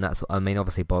skill, and that's, I mean,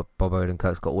 obviously Bob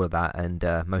Odenkirk's got all of that, and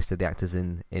most of the actors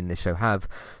in this show have,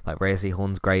 like Rhea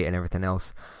Seehorn's great and everything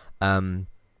else,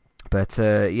 but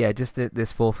just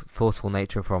this forceful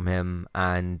nature from him,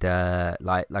 and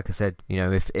like I said,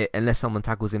 unless someone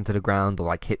tackles him to the ground or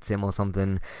like hits him or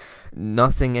something,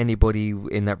 nothing anybody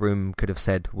in that room could have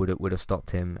said would have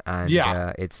stopped him, and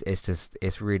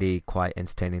it's really quite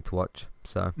entertaining to watch.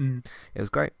 So it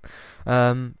was great,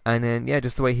 and then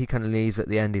just the way he kind of leaves at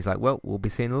the end, he's like, well, we'll be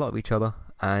seeing a lot of each other,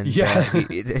 and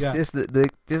it's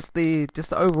just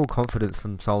the overall confidence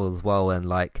from Soul as well, and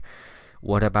like,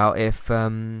 what about if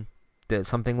that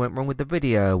something went wrong with the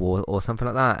video or something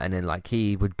like that, and then like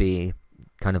he would be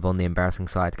kind of on the embarrassing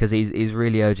side, because he's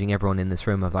really urging everyone in this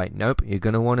room of like, nope, you're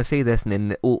going to want to see this, and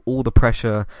then all the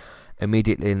pressure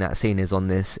immediately in that scene is on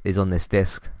this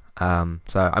disc. So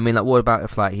I mean, like, what about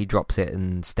if like he drops it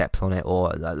and steps on it,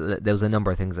 or there was a number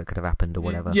of things that could have happened or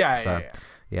whatever. So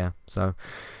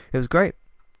it was great.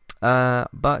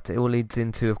 But it all leads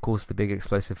into, of course, the big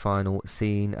explosive final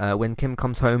scene. When Kim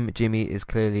comes home, Jimmy is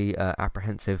clearly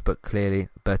apprehensive,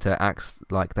 but acts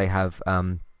like they have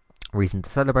reason to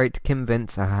celebrate. Kim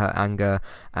vents her anger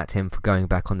at him for going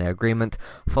back on their agreement,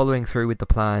 following through with the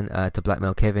plan to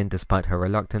blackmail Kevin despite her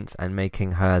reluctance, and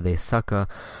making her the sucker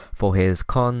for his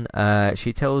con.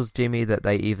 She tells Jimmy that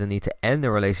they either need to end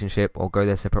the relationship or go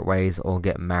their separate ways or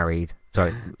get married.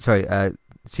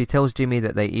 She tells Jimmy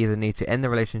that they either need to end the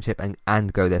relationship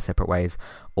and go their separate ways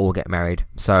or get married.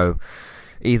 So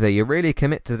either you really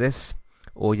commit to this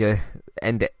or you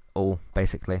end it all,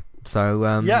 basically.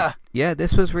 So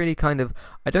this was really kind of,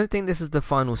 I don't think this is the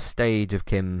final stage of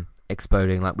Kim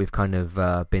exploding like we've kind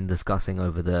of been discussing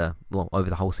over the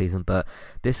whole season, but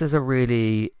this is a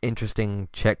really interesting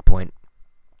checkpoint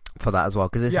for that as well,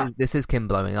 because this is Kim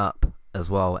blowing up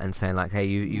as well and saying like, hey,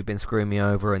 you've been screwing me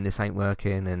over and this ain't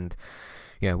working, and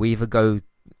we either go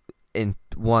in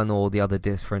one or the other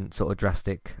different sort of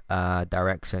drastic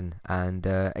direction, and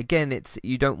again, it's,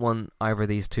 you don't want either of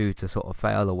these two to sort of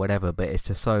fail or whatever, but it's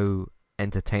just so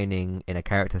entertaining in a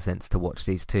character sense to watch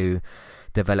these two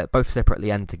develop both separately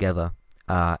and together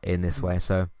in this way.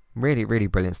 So really, really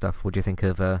brilliant stuff. What do you think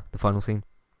of the final scene?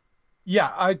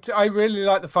 I really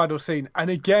like the final scene, and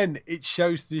again, it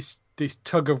shows this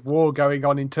tug of war going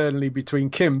on internally between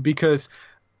Kim, because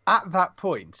at that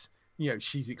point,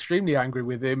 she's extremely angry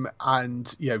with him,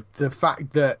 and the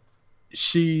fact that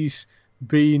she's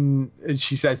been,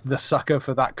 she says, the sucker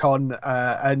for that con,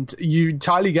 and you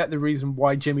entirely get the reason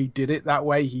why Jimmy did it that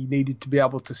way. He needed to be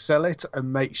able to sell it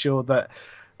and make sure that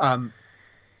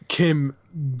Kim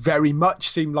very much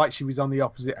seemed like she was on the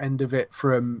opposite end of it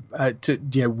from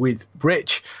with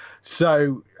Rich.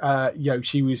 So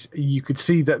she was, you could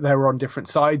see that they were on different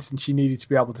sides, and she needed to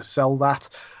be able to sell that.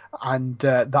 And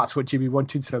that's what Jimmy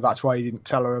wanted, so that's why he didn't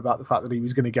tell her about the fact that he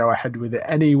was going to go ahead with it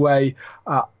anyway.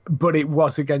 But it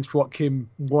was against what Kim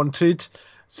wanted,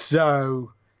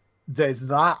 so there's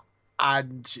that.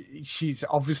 And she's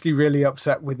obviously really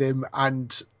upset with him,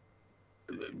 and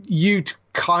you'd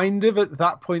kind of at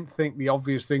that point think the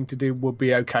obvious thing to do would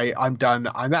be, okay, I'm done,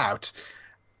 I'm out.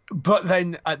 But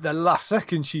then at the last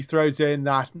second, she throws in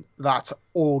that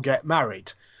or get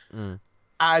married.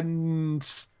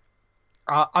 And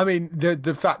I mean,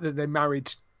 the fact that they're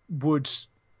married would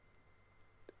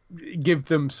give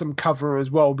them some cover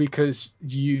as well, because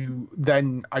you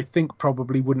then, I think,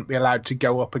 probably wouldn't be allowed to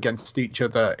go up against each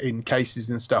other in cases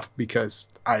and stuff, because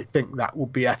I think that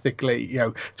would be ethically,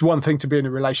 it's one thing to be in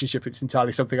a relationship, it's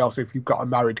entirely something else. If you've got a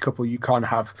married couple, you can't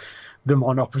have them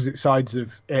on opposite sides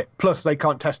of it. Plus, they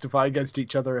can't testify against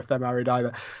each other if they're married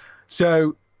either.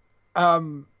 So, I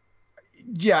mean,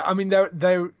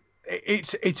 they're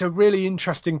it's a really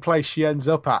interesting place she ends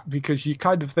up at, because you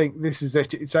kind of think this is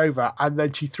it, it's over, and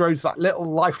then she throws that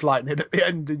little lifeline in at the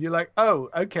end, and you're like, oh,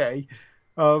 okay.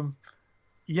 And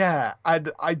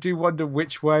I do wonder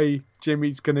which way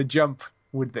Jimmy's going to jump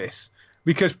with this,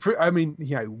 because I mean,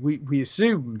 we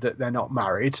assume that they're not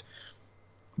married,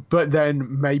 but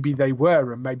then maybe they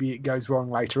were, and maybe it goes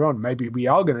wrong later on. Maybe we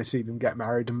are going to see them get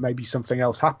married, and maybe something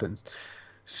else happens.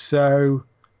 So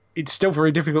it's still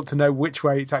very difficult to know which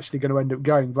way it's actually going to end up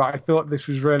going. But I thought this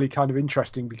was really kind of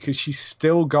interesting, because she's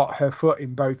still got her foot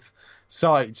in both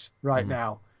sides right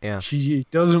now. Yeah. She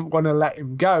doesn't want to let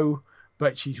him go,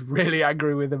 but she's really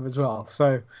angry with him as well.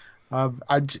 So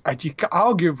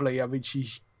arguably, I mean, she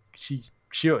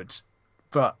should,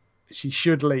 but she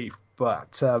should leave.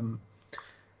 But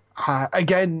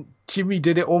again, Jimmy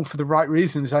did it all for the right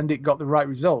reasons, and it got the right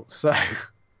results. So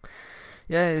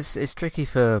yeah, it's tricky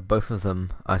for both of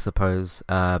them, I suppose.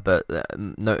 But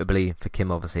notably for Kim,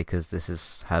 obviously, because this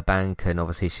is her bank, and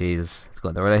obviously she's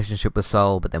got the relationship with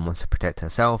Sol, but then wants to protect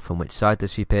herself. And which side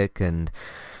does she pick? And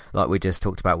like we just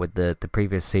talked about with the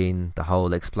previous scene, the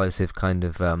whole explosive kind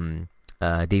of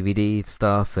DVD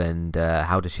stuff, and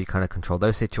how does she kind of control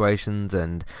those situations?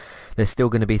 And there's still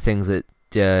going to be things that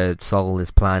Sol is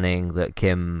planning that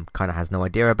Kim kind of has no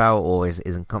idea about or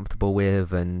isn't comfortable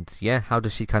with, and how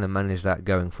does she kind of manage that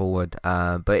going forward?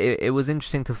 But it was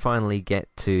interesting to finally get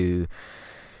to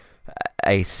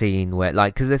a scene where,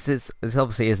 like, because this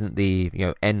obviously isn't the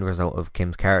end result of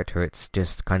Kim's character. It's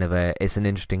just kind of it's an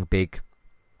interesting big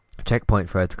checkpoint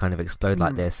for her to kind of explode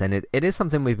like this, and it is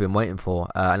something we've been waiting for,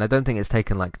 and I don't think it's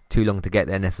taken like too long to get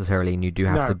there necessarily, and you do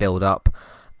have to build up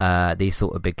these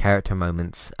sort of big character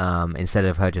moments instead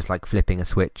of her just like flipping a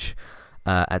switch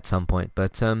at some point.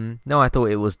 But no, I thought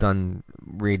it was done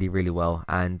really, really well,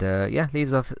 and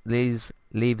leaves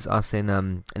us in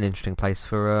an interesting place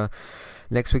for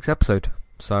next week's episode.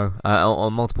 So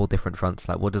on multiple different fronts,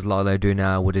 like what does Lalo do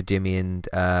now? What did Jimmy and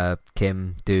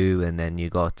Kim do? And then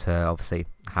you got obviously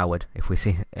Howard. If we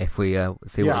see what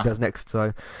he does next.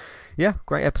 So yeah,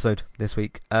 great episode this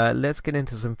week. Let's get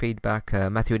into some feedback.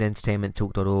 Matthew at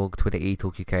entertainmenttalk.org, Twitter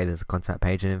eTalkUK. There's a contact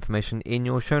page and information in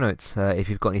your show notes. If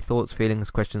you've got any thoughts,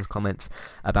 feelings, questions, comments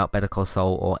about Better Call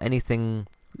Saul or anything,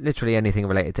 literally anything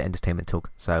related to Entertainment Talk,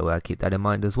 so keep that in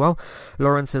mind as well.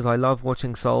 Lauren says, I love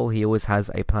watching Saul. He always has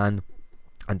a plan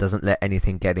and doesn't let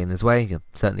anything get in his way. You're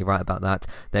certainly right about that.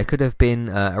 There could have been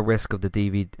a risk of the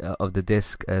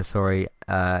disc.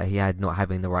 He had not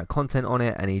having the right content on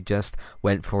it, and he just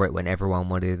went for it when everyone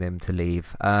wanted him to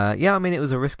leave. I mean, it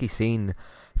was a risky scene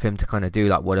for him to kind of do.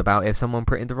 Like, what about if someone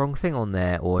printed the wrong thing on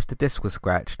there, or if the disc was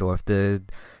scratched, or if the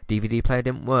DVD player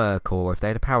didn't work, or if they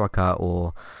had a power cut,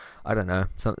 or I don't know,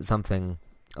 something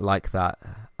like that.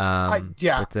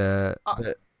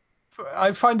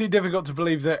 I find it difficult to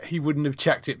believe that he wouldn't have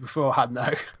checked it beforehand,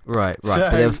 though. Right. So,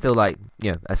 but there was still a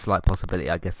slight possibility,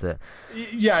 I guess, that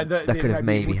that could have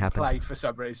maybe happened. Play for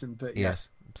some reason, but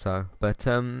yes. So, but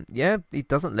he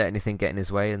doesn't let anything get in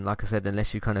his way, and like I said,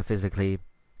 unless you kind of physically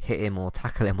hit him or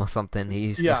tackle him or something,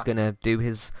 he's just gonna do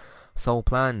his sole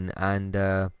plan, and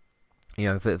for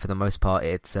the most part,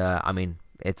 it's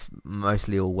it's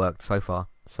mostly all worked so far.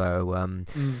 So,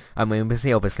 I mean, we'll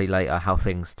see obviously later how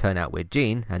things turn out with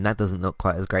Gene, and that doesn't look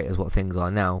quite as great as what things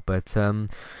are now. But,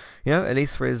 at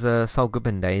least for his Saul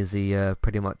Goodman days, he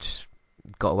pretty much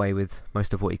got away with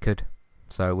most of what he could.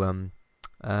 So,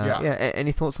 Yeah.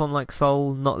 Any thoughts on like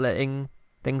Sol not letting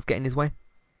things get in his way,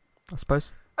 I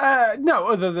suppose? No,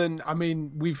 other than, I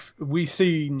mean, we've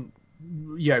seen,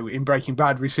 in Breaking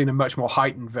Bad, we've seen a much more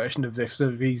heightened version of this.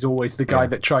 Of he's always the guy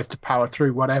that tries to power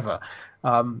through whatever.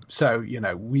 So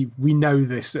we know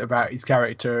this about his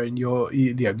character, and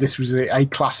this was a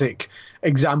classic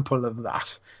example of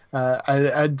that.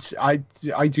 And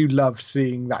I do love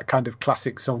seeing that kind of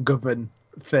classic Saul Goodman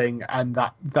thing, and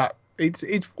that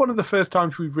it's one of the first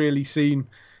times we've really seen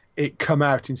it come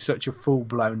out in such a full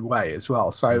blown way as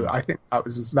well. So I think that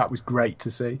was great to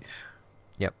see.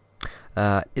 Yep.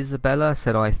 Isabella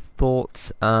said, I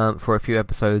thought for a few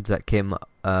episodes that Kim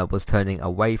was turning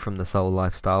away from the Sol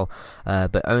lifestyle,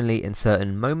 but only in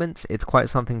certain moments. It's quite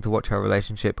something to watch her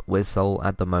relationship with Sol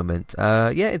at the moment.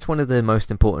 It's one of the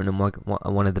most important and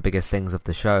one of the biggest things of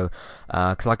the show.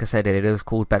 Because like I said, it is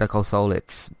called Better Call Saul.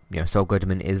 It's, Saul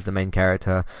Goodman is the main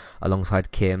character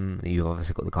alongside Kim. You've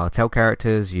obviously got the cartel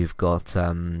characters. You've got,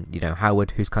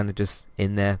 Howard, who's kind of just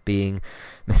in there being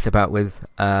messed about with.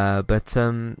 I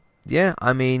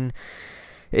mean,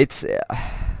 it's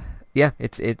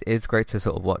great to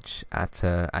sort of watch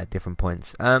at different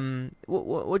points.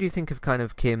 What do you think of kind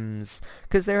of Kim's?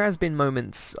 Because there has been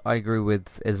moments. I agree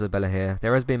with Isabella here.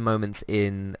 There has been moments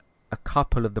in a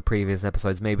couple of the previous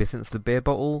episodes, maybe since the beer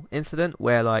bottle incident,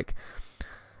 where like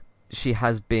she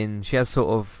has sort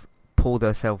of pulled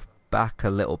herself back a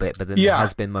little bit, but then there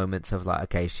has been moments of like,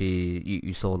 okay,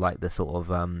 you saw like the sort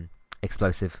of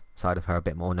explosive side of her a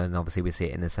bit more, and obviously we see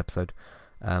it in this episode.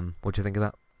 What do you think of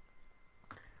that?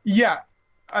 Yeah,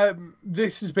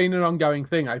 this has been an ongoing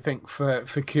thing, I think, for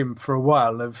Kim for a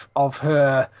while, of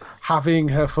her having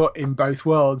her foot in both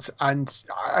worlds, and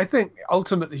I think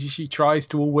ultimately she tries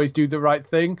to always do the right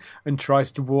thing and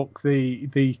tries to walk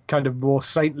the kind of more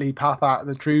saintly path out of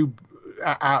the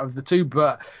two,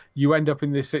 but you end up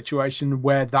in this situation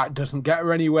where that doesn't get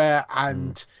her anywhere,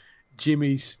 and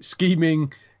Jimmy's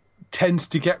scheming tends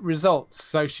to get results,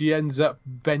 so she ends up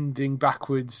bending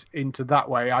backwards into that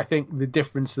way. I think the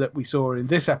difference that we saw in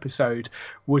this episode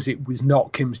was it was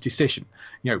not Kim's decision.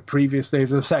 Previously,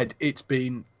 as I said, it's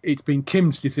been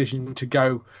Kim's decision to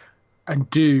go and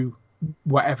do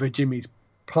whatever Jimmy's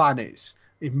plan is.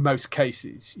 In most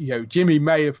cases, Jimmy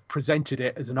may have presented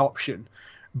it as an option,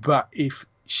 but if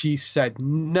she said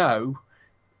no,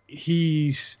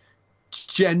 he's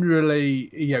generally,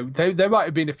 there might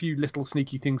have been a few little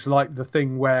sneaky things, like the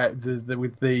thing where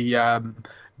with the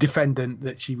defendant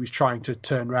that she was trying to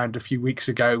turn around a few weeks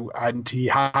ago, and he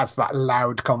has that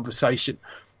loud conversation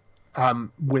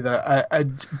with her,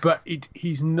 but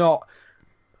he's not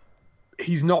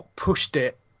pushed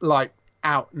it like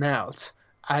out and out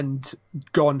and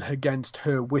gone against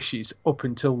her wishes up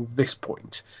until this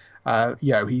point.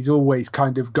 He's always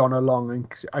kind of gone along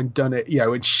and done it,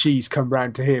 and she's come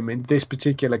round to him. In this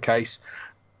particular case,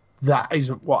 that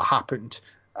isn't what happened.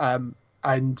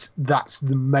 And that's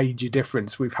the major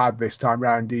difference we've had this time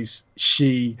round, is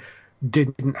she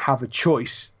didn't have a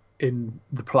choice in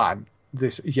the plan.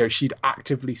 She'd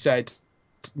actively said,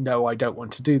 no, I don't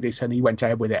want to do this, and he went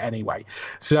ahead with it anyway.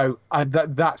 So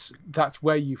that's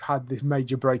where you've had this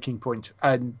major breaking point,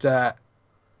 and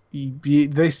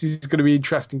this is going to be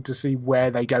interesting to see where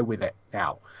they go with it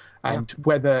now, and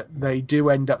whether they do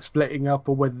end up splitting up,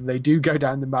 or whether they do go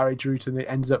down the marriage route and it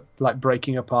ends up like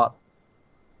breaking apart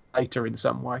later in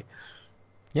some way.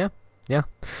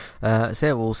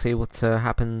 So we'll see what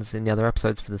happens in the other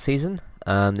episodes for the season.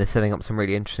 They're setting up some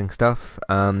really interesting stuff.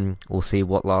 We'll see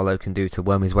what Lalo can do to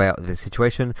worm his way out of this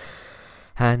situation.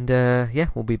 And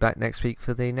we'll be back next week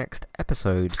for the next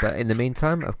episode. But in the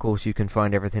meantime, of course, you can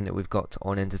find everything that we've got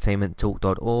on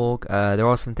entertainmenttalk.org. There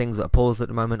are some things that are paused at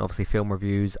the moment, obviously film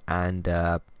reviews and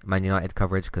Man United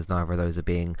coverage, because neither of those are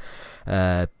being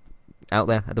out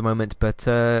there at the moment. But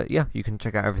you can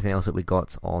check out everything else that we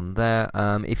got on there.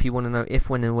 If you want to know if,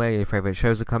 when and where your favourite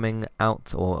shows are coming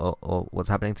out, or what's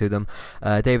happening to them,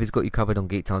 David's got you covered on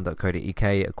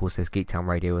geektown.co.uk. Of course, there's Geektown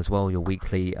Radio as well, your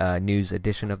weekly news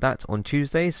edition of that on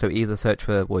Tuesdays. So either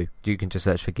you can just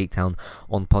search for Geektown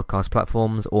on podcast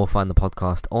platforms, or find the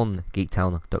podcast on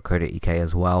geektown.co.uk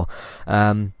as well.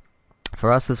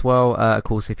 For us as well, of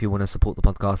course, if you want to support the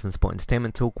podcast and support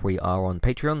Entertainment Talk, we are on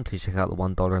Patreon. Please check out the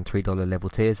 $1 and $3 level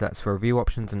tiers. That's for review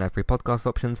options and free podcast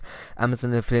options.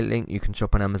 Amazon affiliate link, you can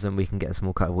shop on Amazon. We can get a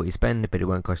small cut of what you spend, but it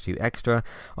won't cost you extra.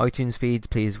 iTunes feeds,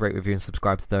 please rate, review and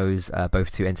subscribe to those,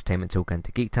 both to Entertainment Talk and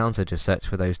to Geektown. So just search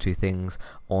for those two things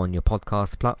on your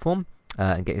podcast platform.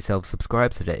 and get yourself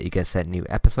subscribed so that you get sent new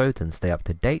episodes and stay up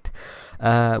to date.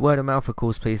 Word of mouth, of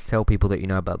course, please tell people that you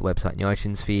know about the website and the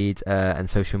iTunes feed, and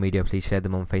social media, please share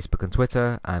them on Facebook and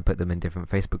Twitter and put them in different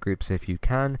Facebook groups if you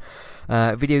can.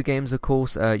 Video games, of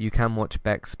course, you can watch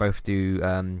Bex both do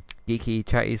geeky,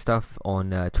 chatty stuff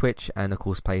on Twitch and of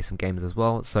course play some games as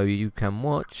well. So you can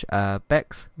watch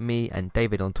Bex, me and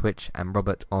David on Twitch and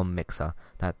Robert on Mixer.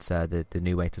 That's the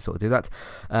new way to sort of do that.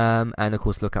 And of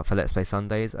course look out for Let's Play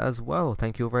Sundays as well.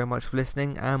 Thank you all very much for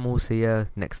listening, and we'll see you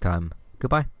next time.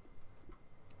 Goodbye.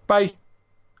 Bye.